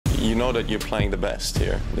You know that you're playing the best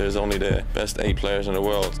here. There's only the best 8 players in the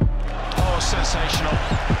world. Oh, sensational.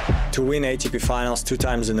 To win ATP finals 2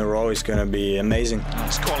 times in a row is going to be amazing.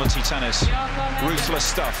 It's quality tennis. Ruthless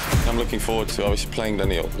stuff. I'm looking forward to obviously playing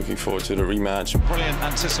Daniil. Looking forward to the rematch. Brilliant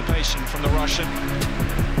anticipation from the Russian.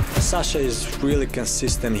 Sasha is really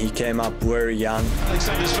consistent. He came up very young.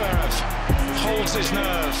 Alexander Zverev holds his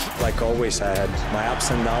nerve. Like always, I had my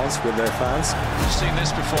ups and downs with their fans. You've seen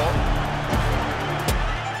this before.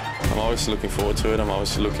 I'm always looking forward to it. I'm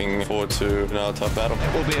always looking forward to another tough battle.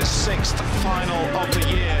 It will be a 6th final of the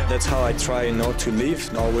year. That's how I try not to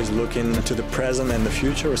leave, always looking to the present and the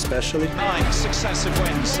future especially. 9 successive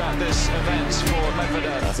wins at this event for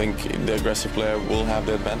Medvedev. I think the aggressive player will have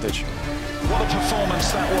the advantage. What a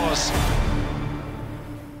performance that was.